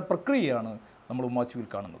ആവിഷ്കാര പ്രക്രിയയാണ് നമ്മൾ ഉമ്മാച്ചുവിൽ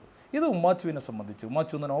കാണുന്നത്. ഇത് ഉമ്മാച്ചുവിനെ സംബന്ധിച്ച്,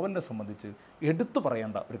 ഉമ്മാച്ചു എന്ന നോവലിനെ സംബന്ധിച്ച് എടുത്തു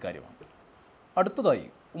പറയേണ്ട ഒരു കാര്യമാണ്. അടുത്തതായി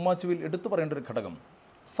ഉമ്മാച്ചുവിൽ എടുത്തു പറയേണ്ട ഒരു ഘടകം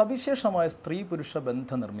സവിശേഷമായ സ്ത്രീ പുരുഷ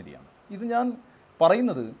ബന്ധ നിർമ്മിതിയാണ്. ഇത് ഞാൻ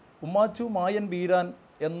പറയുന്നത് ഉമ്മാച്ചു, മായൻ, ബീരാൻ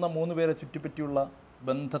എന്ന 3 പേരെ ചുറ്റിപ്പറ്റിയുള്ള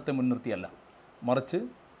ബന്ധത്തെ മുൻനിർത്തിയല്ല, മറിച്ച്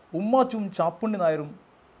ഉമ്മാച്ചുവും ചാപ്പണ്ണി നായരും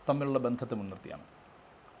തമ്മിലുള്ള ബന്ധത്തെ മുൻനിർത്തിയാണ്.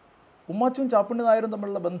 ഉമ്മാച്ചുവും ചാപ്പണ്ണി നായരും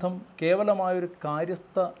തമ്മിലുള്ള ബന്ധം കേവലമായൊരു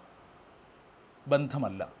കാര്യസ്ഥ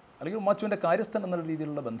ബന്ധമല്ല, അല്ലെങ്കിൽ ഉമ്മാച്ചുവിൻ്റെ കാര്യസ്ഥൻ എന്നുള്ള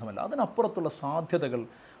രീതിയിലുള്ള ബന്ധമല്ല. അതിനപ്പുറത്തുള്ള സാധ്യതകൾ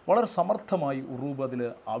വളരെ സമർത്ഥമായി ഉറൂബ് അതിൽ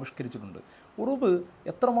ആവിഷ്കരിച്ചിട്ടുണ്ട്. ഉറൂബ്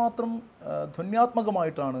എത്രമാത്രം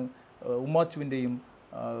ധ്വന്യാത്മകമായിട്ടാണ് ഉമ്മാച്ചുവിൻ്റെയും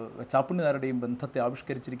ചാപ്പുണ്ണിനാരുടെയും ബന്ധത്തെ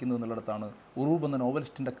ആവിഷ്കരിച്ചിരിക്കുന്നത് എന്നുള്ളിടത്താണ് ഉറൂബ് എന്ന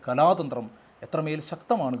നോവലിസ്റ്റിൻ്റെ കലാതന്ത്രം എത്രമേൽ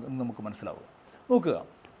ശക്തമാണ് എന്ന് നമുക്ക് മനസ്സിലാവുക. നോക്കുക,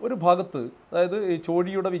 ഒരു ഭാഗത്ത്, അതായത് ഈ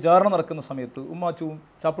ചോഴിയുടെ വിചാരണ നടക്കുന്ന സമയത്ത് ഉമ്മാച്ചുവും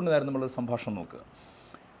ചാപ്പുണ്ണിനാരും തമ്മിലുള്ളൊരു സംഭാഷണം നോക്കുക.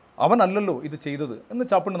 അവനല്ലല്ലോ ഇത് ചെയ്തത് എന്ന്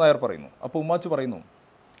ചാപ്പുണ്ണിനായർ പറയുന്നു. അപ്പോൾ ഉമ്മാച്ചു പറയുന്നു,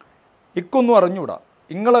 ഇക്കൊന്നും അറിഞ്ഞൂടാ,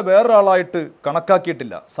 ഇങ്ങളെ വേറൊരാളായിട്ട്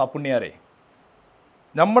കണക്കാക്കിയിട്ടില്ല സാപ്പുണ്ണിയാരെ.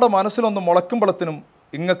 നമ്മുടെ മനസ്സിലൊന്ന് മുളക്കുമ്പോഴത്തിനും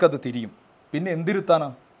ഇങ്ങക്കത് തിരിയും. പിന്നെ എന്തിരുത്താനാ?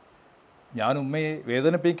 ഞാൻ ഉമ്മയെ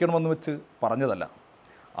വേദനിപ്പിക്കണമെന്ന് വെച്ച് പറഞ്ഞതല്ല,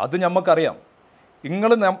 അത് ഞമ്മക്കറിയാം.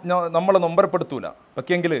 നിങ്ങൾ നമ്മളെ നൊമ്പരപ്പെടുത്തൂല,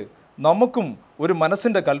 പക്ഷെങ്കിൽ നമുക്കും ഒരു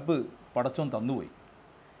മനസ്സിൻ്റെ കൽപ്പ് പടച്ചോൻ തന്നുപോയി.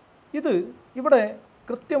 ഇത് ഇവിടെ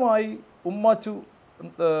കൃത്യമായി ഉമ്മാച്ചു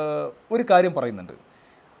ഒരു കാര്യം പറയുന്നുണ്ട്,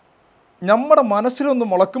 നമ്മുടെ മനസ്സിലൊന്ന്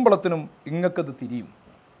മുളക്കുമ്പോഴത്തിനും ഇങ്ങക്കത് തിരിയും.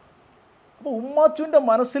 അപ്പോൾ ഉമ്മാച്ചുവിൻ്റെ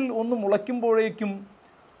മനസ്സിൽ ഒന്ന് മുളയ്ക്കുമ്പോഴേക്കും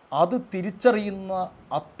അത് തിരിച്ചറിയുന്ന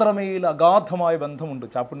അത്രമേൽ അഗാധമായ ബന്ധമുണ്ട്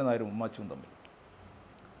ചാപ്പുണ്ണിനായരും ഉമ്മാച്ചുവും തമ്മിൽ.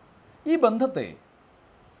 ഈ ബന്ധത്തെ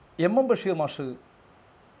എം എം ബഷീർ മാഷ്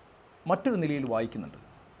മറ്റൊരു നിലയിൽ വായിക്കുന്നുണ്ട്.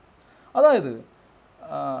 അതായത്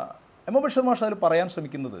എം എം ബഷീർ മാഷ് അതിൽ പറയാൻ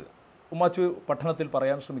ശ്രമിക്കുന്നത്, ഉമ്മാച്ചു പഠനത്തിൽ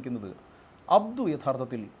പറയാൻ ശ്രമിക്കുന്നത്, അബ്ദു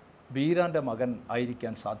യഥാർത്ഥത്തിൽ ബീരാൻ്റെ മകൻ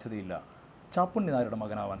ആയിരിക്കാൻ സാധ്യതയില്ല, ചാപ്പുണ്ണിനായരുടെ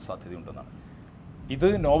മകനാവാൻ സാധ്യതയുണ്ടെന്നാണ്. ഇത്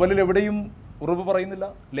നോവലിൽ എവിടെയും ഉറൂബ് പറയുന്നില്ല,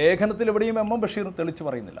 ലേഖനത്തിൽ എവിടെയും എം എം ബഷീർ തെളിച്ച്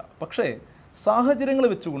പറയുന്നില്ല. പക്ഷേ സാഹചര്യങ്ങൾ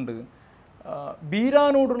വെച്ചുകൊണ്ട്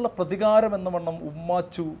ബീരാനോടുള്ള പ്രതികാരം എന്ന വണ്ണം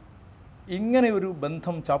ഉമ്മാച്ചു ഇങ്ങനെ ഒരു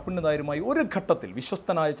ബന്ധം ചാപ്പുണ്ണിനായരുമായി ഒരു ഘട്ടത്തിൽ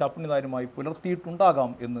വിശ്വസ്തനായ ചാപ്പുണ്ണിനായരുമായി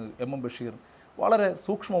പുലർത്തിയിട്ടുണ്ടാകാം എന്ന് എം എം ബഷീർ വളരെ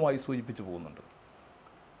സൂക്ഷ്മമായി സൂചിപ്പിച്ചു പോകുന്നുണ്ട്.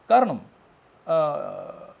 കാരണം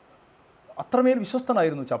അത്രമേൽ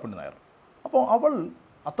വിശ്വസ്തനായിരുന്നു ചാപ്പുണ്ണിനായർ. അപ്പോൾ അവൾ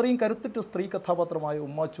അത്രയും കരുത്തിട്ട് സ്ത്രീ കഥാപാത്രമായ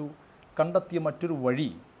ഉമ്മാച്ചു കണ്ടെത്തിയ മറ്റൊരു വഴി,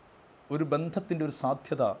 ഒരു ബന്ധത്തിൻ്റെ ഒരു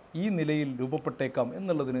സാധ്യത ഈ നിലയിൽ രൂപപ്പെട്ടേക്കാം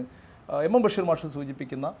എന്നുള്ളതിന് എം എം ബഷീർ മാഷ്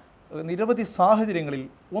സൂചിപ്പിക്കുന്ന നിരവധി സാഹചര്യങ്ങളിൽ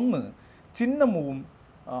ഒന്ന്, ചിന്നമ്മുവും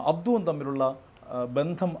അബ്ദുവും തമ്മിലുള്ള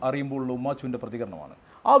ബന്ധം അറിയുമ്പോഴുള്ള ഉമ്മാച്ചുവിൻ്റെ പ്രതികരണമാണ്.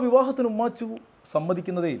 ആ വിവാഹത്തിന് ഉമ്മാച്ചു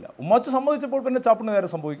സമ്മതിക്കുന്നതേയില്ല. ഉമ്മാച്ചു സമ്മതിച്ചപ്പോൾ പിന്നെ ചാപ്പുണ്ണിനായർ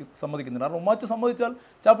സമ്മതിക്കുന്നില്ല. കാരണം ഉമ്മാച്ചു സമ്മതിച്ചാൽ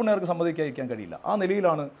ചാപ്പുണ്ണിനായർക്ക് സമ്മതിക്കാതിരിക്കാൻ കഴിയില്ല. ആ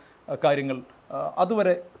നിലയിലാണ് കാര്യങ്ങൾ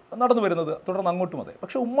അതുവരെ നടന്നു വരുന്നത്, തുടർന്ന് അങ്ങോട്ടും അതെ.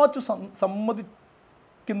 പക്ഷേ ഉമ്മാച്ചു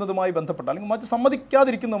സമ്മതിക്കുന്നതുമായി ബന്ധപ്പെട്ട, അല്ലെങ്കിൽ ഉമ്മാച്ചു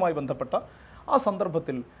സമ്മതിക്കാതിരിക്കുന്നതുമായി ബന്ധപ്പെട്ട ആ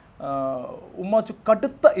സന്ദർഭത്തിൽ ഉമ്മാച്ചു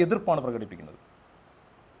കടുത്ത എതിർപ്പാണ് പ്രകടിപ്പിക്കുന്നത്.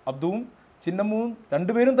 അബ്ദുവും ചിന്നമ്മുവും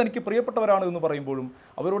രണ്ടുപേരും തനിക്ക് പ്രിയപ്പെട്ടവരാണ് എന്ന് പറയുമ്പോഴും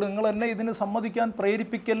അവരോട് നിങ്ങൾ എന്നെ ഇതിന് സമ്മതിക്കാൻ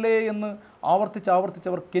പ്രേരിപ്പിക്കല്ലേ എന്ന് ആവർത്തിച്ച്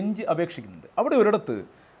അവർ കെഞ്ചി അപേക്ഷിക്കുന്നുണ്ട്. അവിടെ ഒരിടത്ത്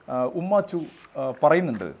ഉമ്മാച്ചു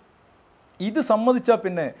പറയുന്നുണ്ട്, ഇത് സമ്മതിച്ചാൽ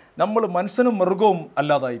പിന്നെ നമ്മൾ മനുഷ്യനും മൃഗവും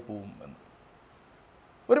അല്ലാതായി പോവും എന്ന്.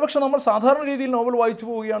 ഒരുപക്ഷെ നമ്മൾ സാധാരണ രീതിയിൽ നോവൽ വായിച്ചു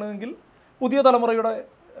പോവുകയാണെങ്കിൽ പുതിയ തലമുറയുടെ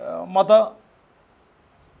മതത്തിന്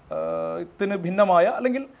ഭിന്നമായ,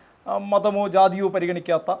 അല്ലെങ്കിൽ മതമോ ജാതിയോ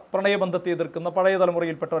പരിഗണിക്കാത്ത പ്രണയബന്ധത്തെ എതിർക്കുന്ന പഴയ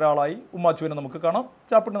തലമുറയിൽപ്പെട്ട ഒരാളായി ഉമ്മാച്ചുവിനെ നമുക്ക് കാണാം,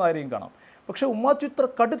 ചാപ്പുണ്ണിനായരെയും കാണാം. പക്ഷേ ഉമ്മാച്ചു ഇത്ര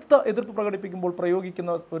കടുത്ത എതിർപ്പ് പ്രകടിപ്പിക്കുമ്പോൾ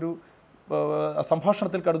പ്രയോഗിക്കുന്ന ഒരു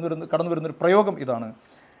സംഭാഷണത്തിൽ കടന്നു വരുന്നൊരു പ്രയോഗം ഇതാണ്,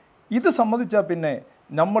 ഇത് സംബന്ധിച്ചാൽ പിന്നെ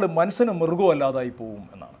നമ്മൾ മനുഷ്യനും മൃഗവും അല്ലാതായി പോവും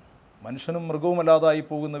എന്നാണ്. മനുഷ്യനും മൃഗവും അല്ലാതായി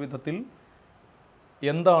പോകുന്ന വിധത്തിൽ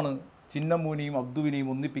എന്താണ് ചിന്നമ്മൂനെയും അബ്ദുവിനെയും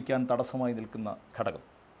ഒന്നിപ്പിക്കാൻ തടസ്സമായി നിൽക്കുന്ന ഘടകം?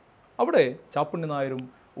 അവിടെ ചാപ്പുണ്ണിനായരും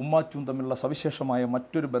ഉമ്മാച്ചുവും തമ്മിലുള്ള സവിശേഷമായ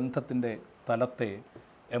മറ്റൊരു ബന്ധത്തിൻ്റെ തലത്തെ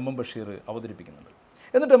എം എം ബഷീർ അവതരിപ്പിക്കുന്നുണ്ട്.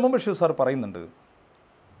 എന്നിട്ട് എം എം ബഷീർ സാർ പറയുന്നുണ്ട്,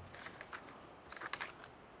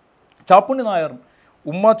 ചാപ്പുണ്ണിനായർ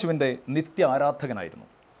ഉമ്മാച്ചുവിൻ്റെ നിത്യ ആരാധകനായിരുന്നു.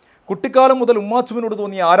 കുട്ടിക്കാലം മുതൽ ഉമ്മാച്ചുവിനോട്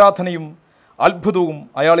തോന്നിയ ആരാധനയും അത്ഭുതവും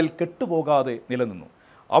അയാളിൽ കെട്ടുപോകാതെ നിലനിന്നു.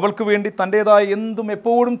 അവൾക്ക് വേണ്ടി തൻ്റേതായ എന്തും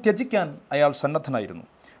എപ്പോഴും ത്യജിക്കാൻ അയാൾ സന്നദ്ധനായിരുന്നു.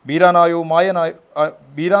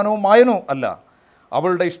 ബീരാനോ മായനോ അല്ല,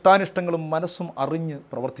 അവളുടെ ഇഷ്ടാനിഷ്ടങ്ങളും മനസ്സും അറിഞ്ഞ്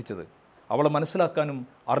പ്രവർത്തിച്ചത്. അവളെ മനസ്സിലാക്കാനും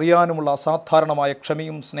അറിയാനുമുള്ള അസാധാരണമായ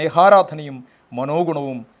ക്ഷമയും സ്നേഹാരാധനയും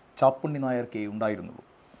മനോഗുണവും ചാപ്പുണ്ണിനായർക്കേ ഉണ്ടായിരുന്നുള്ളൂ.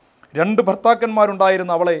 2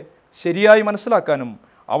 ഭർത്താക്കന്മാരുണ്ടായിരുന്ന അവളെ ശരിയായി മനസ്സിലാക്കാനും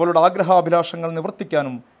അവളുടെ ആഗ്രഹാഭിലാഷങ്ങൾ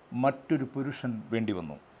നിവർത്തിക്കാനും മറ്റൊരു പുരുഷൻ വേണ്ടി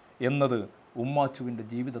വന്നു എന്നത് ഉമ്മാച്ചുവിൻ്റെ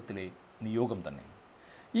ജീവിതത്തിലെ നിയോഗം തന്നെ.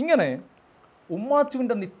 ഇങ്ങനെ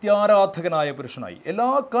ഉമ്മാച്ചുവിൻ്റെ നിത്യാരാധകനായ പുരുഷനായി, എല്ലാ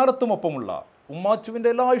കാലത്തും ഒപ്പമുള്ള, ഉമ്മാച്ചുവിൻ്റെ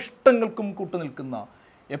എല്ലാ ഇഷ്ടങ്ങൾക്കും കൂട്ടുനിൽക്കുന്ന,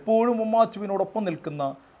 എപ്പോഴും ഉമ്മാച്ചുവിനോടൊപ്പം നിൽക്കുന്ന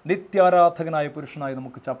നിത്യാരാധകനായ പുരുഷനായി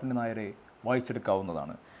നമുക്ക് ചാപ്പുണ്ണിനായരെ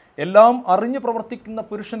വായിച്ചെടുക്കാവുന്നതാണ്. എല്ലാം അറിഞ്ഞ് പ്രവർത്തിക്കുന്ന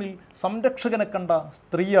പുരുഷനിൽ സംരക്ഷകനെ കണ്ട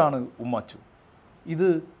സ്ത്രീയാണ് ഉമ്മാച്ചു. ഇത്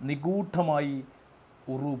നിഗൂഢമായി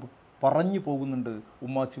ഉറൂബ് പറഞ്ഞു പോകുന്നുണ്ട്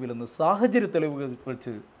ഉമ്മാച്ചുവിലെന്ന് സാഹചര്യ തെളിവുകൾ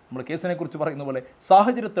വെച്ച്, നമ്മുടെ കേസിനെക്കുറിച്ച് പറയുന്ന പോലെ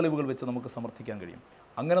സാഹചര്യ തെളിവുകൾ വെച്ച് നമുക്ക് സമർത്ഥിക്കാൻ കഴിയും.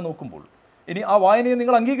 അങ്ങനെ നോക്കുമ്പോൾ ഇനി ആ വായനയെ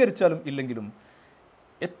നിങ്ങൾ അംഗീകരിച്ചാലും ഇല്ലെങ്കിലും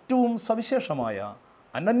ഏറ്റവും സവിശേഷമായ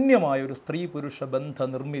അനന്യമായ ഒരു സ്ത്രീ പുരുഷ ബന്ധ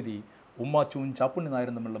നിർമ്മിതി ഉമ്മാച്ചുവും ചാപ്പുണ്ണി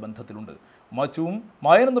നായരും തമ്മിലുള്ള ബന്ധത്തിലുണ്ട്. ഉമ്മാച്ചുവും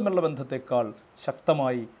മായനും തമ്മിലുള്ള ബന്ധത്തെക്കാൾ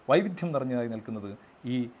ശക്തമായി വൈവിധ്യം നിറഞ്ഞതായി നിൽക്കുന്നത്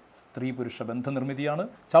ഈ സ്ത്രീ പുരുഷ ബന്ധനിർമ്മിതിയാണ്.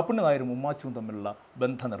 ചാപ്പുണ്ണി നായരും ഉമ്മാച്ചുവും തമ്മിലുള്ള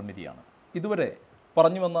ബന്ധനിർമ്മിതിയാണ്. ഇതുവരെ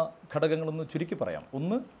പറഞ്ഞു വന്ന ഘടകങ്ങളൊന്ന് ചുരുക്കി പറയാം.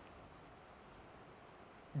 ഒന്ന്,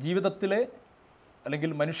 ജീവിതത്തിലെ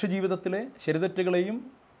അല്ലെങ്കിൽ മനുഷ്യജീവിതത്തിലെ ശരിതെറ്റുകളെയും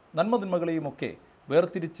നന്മതിന്മകളെയും ഒക്കെ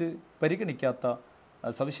വേർതിരിച്ച് പരിഗണിക്കാത്ത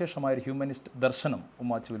സവിശേഷമായൊരു ഹ്യൂമനിസ്റ്റ് ദർശനം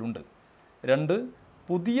ഉമ്മാച്ചുവിലുണ്ട്. രണ്ട്,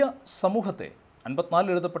 പുതിയ സമൂഹത്തെ,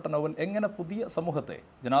 54 എഴുതപ്പെട്ട നോവൽ എങ്ങനെ പുതിയ സമൂഹത്തെ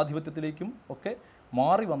ജനാധിപത്യത്തിലേക്കും ഒക്കെ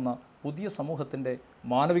മാറി വന്ന പുതിയ സമൂഹത്തിൻ്റെ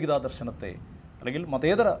മാനവികതാ ദർശനത്തെ അല്ലെങ്കിൽ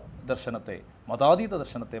മതേതര ദർശനത്തെ, മതാതീത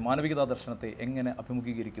ദർശനത്തെ, മാനവികതാ ദർശനത്തെ എങ്ങനെ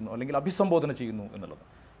അഭിമുഖീകരിക്കുന്നു അല്ലെങ്കിൽ അഭിസംബോധന ചെയ്യുന്നു എന്നുള്ളത്.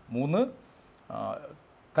 മൂന്ന്,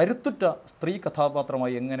 കരുത്തുറ്റ സ്ത്രീ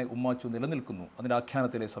കഥാപാത്രമായി എങ്ങനെ ഉമ്മാച്ചു നിലനിൽക്കുന്നു, അതിൻ്റെ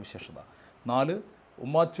ആഖ്യാനത്തിലെ സവിശേഷത. നാല്,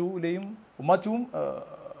 ഉമ്മാച്ചുവും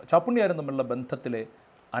ചാപ്പുണ്ണിയാരും തമ്മിലുള്ള ബന്ധത്തിലെ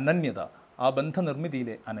അനന്യത, ആ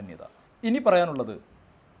ബന്ധനിർമ്മിതിയിലെ അനന്യത. ഇനി പറയാനുള്ളത്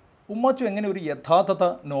ഉമ്മാച്ചു എങ്ങനെ ഒരു യഥാർത്ഥ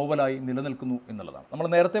നോവലായി നിലനിൽക്കുന്നു എന്നുള്ളതാണ്. നമ്മൾ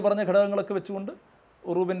നേരത്തെ പറഞ്ഞ ഘടകങ്ങളൊക്കെ വെച്ചുകൊണ്ട്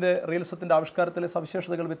ഉറൂബിൻ്റെ റിയലിസത്തിൻ്റെ ആവിഷ്കാരത്തിലെ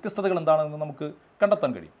സവിശേഷതകൾ, വ്യത്യസ്തതകൾ എന്താണെന്ന് നമുക്ക്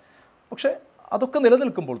കണ്ടെത്താൻ കഴിയും. പക്ഷേ അതൊക്കെ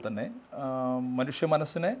നിലനിൽക്കുമ്പോൾ തന്നെ മനുഷ്യ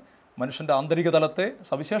മനസ്സിനെ, മനുഷ്യൻ്റെ ആന്തരിക തലത്തെ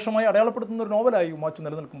സവിശേഷമായി അടയാളപ്പെടുത്തുന്ന ഒരു നോവലായി ഉമ്മാച്ചു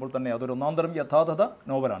നിലനിൽക്കുമ്പോൾ തന്നെ അതൊരു ഒന്നാന്തരം യഥാർത്ഥ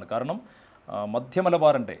നോവലാണ്. കാരണം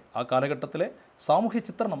മധ്യമലബാറിൻ്റെ ആ കാലഘട്ടത്തിലെ സാമൂഹ്യ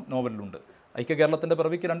ചിത്രണം നോവലിലുണ്ട്. ഐക്യ കേരളത്തിൻ്റെ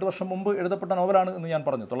പിറവിക്ക് 2 വർഷം മുമ്പ് എഴുതപ്പെട്ട നോവലാണ് എന്ന് ഞാൻ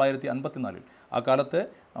പറഞ്ഞു, 1954. ആ കാലത്തെ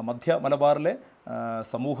മധ്യ മലബാറിലെ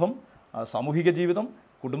സമൂഹം, സാമൂഹിക ജീവിതം,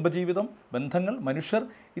 കുടുംബജീവിതം, ബന്ധങ്ങൾ, മനുഷ്യർ,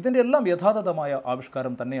 ഇതിൻ്റെ എല്ലാം യഥാർത്ഥമായ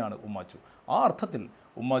ആവിഷ്കാരം തന്നെയാണ് ഉമ്മാച്ചു. ആ അർത്ഥത്തിൽ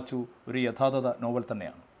ഉമ്മാച്ചു ഒരു യഥാർത്ഥ നോവൽ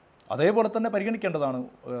തന്നെയാണ്. അതേപോലെ തന്നെ പരിഗണിക്കേണ്ടതാണ്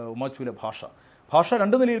ഉമ്മാച്ചുവിലെ ഭാഷ. ഭാഷ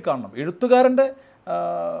 2 നിലയിൽ കാണണം. എഴുത്തുകാരൻ്റെ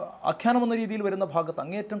ആഖ്യാനം എന്ന രീതിയിൽ വരുന്ന ഭാഗത്ത്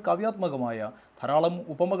അങ്ങേയറ്റം കാവ്യാത്മകമായ ധാരാളം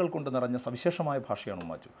ഉപമകൾ കൊണ്ട് നിറഞ്ഞ സവിശേഷമായ ഭാഷയാണ്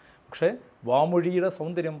ഉമ്മാച്ചു. പക്ഷേ വാമൊഴിയുടെ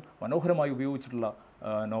സൗന്ദര്യം മനോഹരമായി ഉപയോഗിച്ചിട്ടുള്ള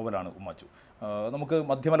നോവലാണ് ഉമ്മാച്ചു. നമുക്ക്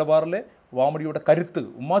മധ്യമലബാറിലെ വാമൊഴിയുടെ കരുത്ത്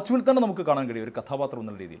ഉമ്മാച്ചുവിൽ തന്നെ നമുക്ക് കാണാൻ കഴിയും, ഒരു കഥാപാത്രം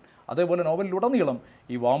എന്നുള്ള രീതിയിൽ. അതേപോലെ നോവലിലുടനീളം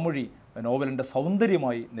ഈ വാമൊഴി നോവലിൻ്റെ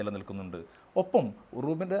സൗന്ദര്യമായി നിലനിൽക്കുന്നുണ്ട്. ഒപ്പം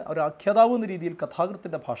ഉറൂബിൻ്റെ ഒരു ആഖ്യാതാവ് എന്ന രീതിയിൽ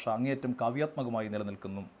കഥാകൃത്തിൻ്റെ ഭാഷ അങ്ങേയറ്റം കാവ്യാത്മകമായി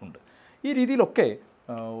നിലനിൽക്കുന്നുമുണ്ട്. ഈ രീതിയിലൊക്കെ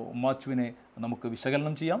ഉമ്മാച്ചുവിനെ നമുക്ക്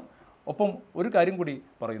വിശകലനം ചെയ്യാം. ഒപ്പം ഒരു കാര്യം കൂടി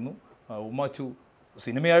പറയുന്നു, ഉമ്മാച്ചു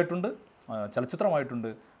സിനിമയായിട്ടുണ്ട്, ചലച്ചിത്രമായിട്ടുണ്ട്.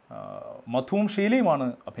 മധുവും ഷീലയുമാണ്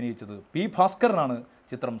അഭിനയിച്ചത്. പി ഭാസ്കരനാണ്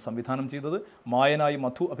ചിത്രം സംവിധാനം ചെയ്തത്. മായനായി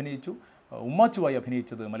മധു അഭിനയിച്ചു. ഉമ്മാച്ചുവായി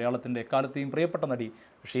അഭിനയിച്ചത് മലയാളത്തിൻ്റെ എക്കാലത്തെയും പ്രിയപ്പെട്ട നടി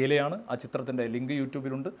ഷീലയാണ്. ആ ചിത്രത്തിൻ്റെ ലിങ്ക്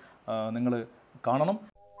യൂട്യൂബിലുണ്ട്, നിങ്ങൾ കാണണം.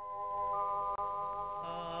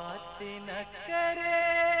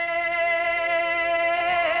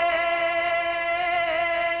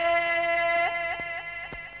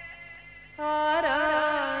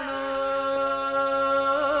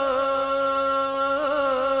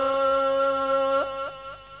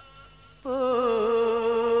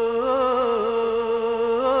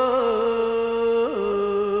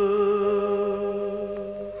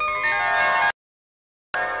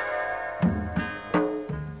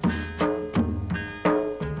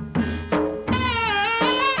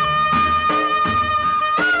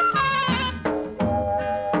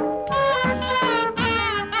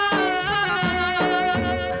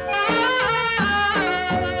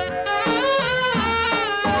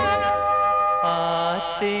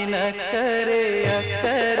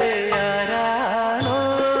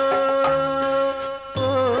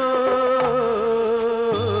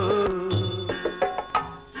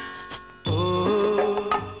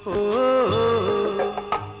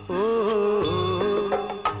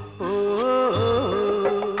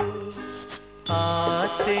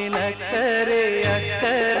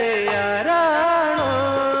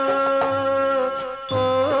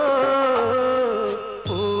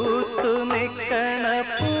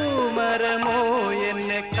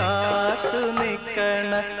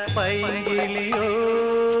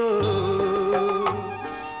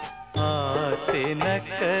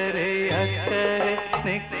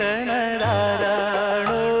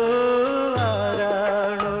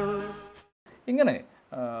 ഇങ്ങനെ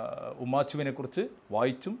ഉമ്മാച്ചുവിനെക്കുറിച്ച്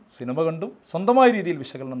വായിച്ചും സിനിമ കണ്ടും സ്വന്തമായ രീതിയിൽ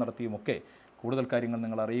വിശകലനം നടത്തിയുമൊക്കെ കൂടുതൽ കാര്യങ്ങൾ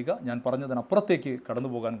നിങ്ങൾ അറിയുക. ഞാൻ പറഞ്ഞതിനപ്പുറത്തേക്ക് കടന്നു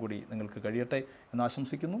പോകാൻ കൂടി നിങ്ങൾക്ക് കഴിയട്ടെ എന്ന്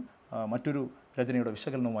ആശംസിക്കുന്നു. മറ്റൊരു രചനയുടെ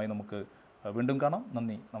വിശകലനവുമായി നമുക്ക് വീണ്ടും കാണാം.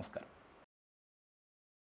 നന്ദി, നമസ്കാരം.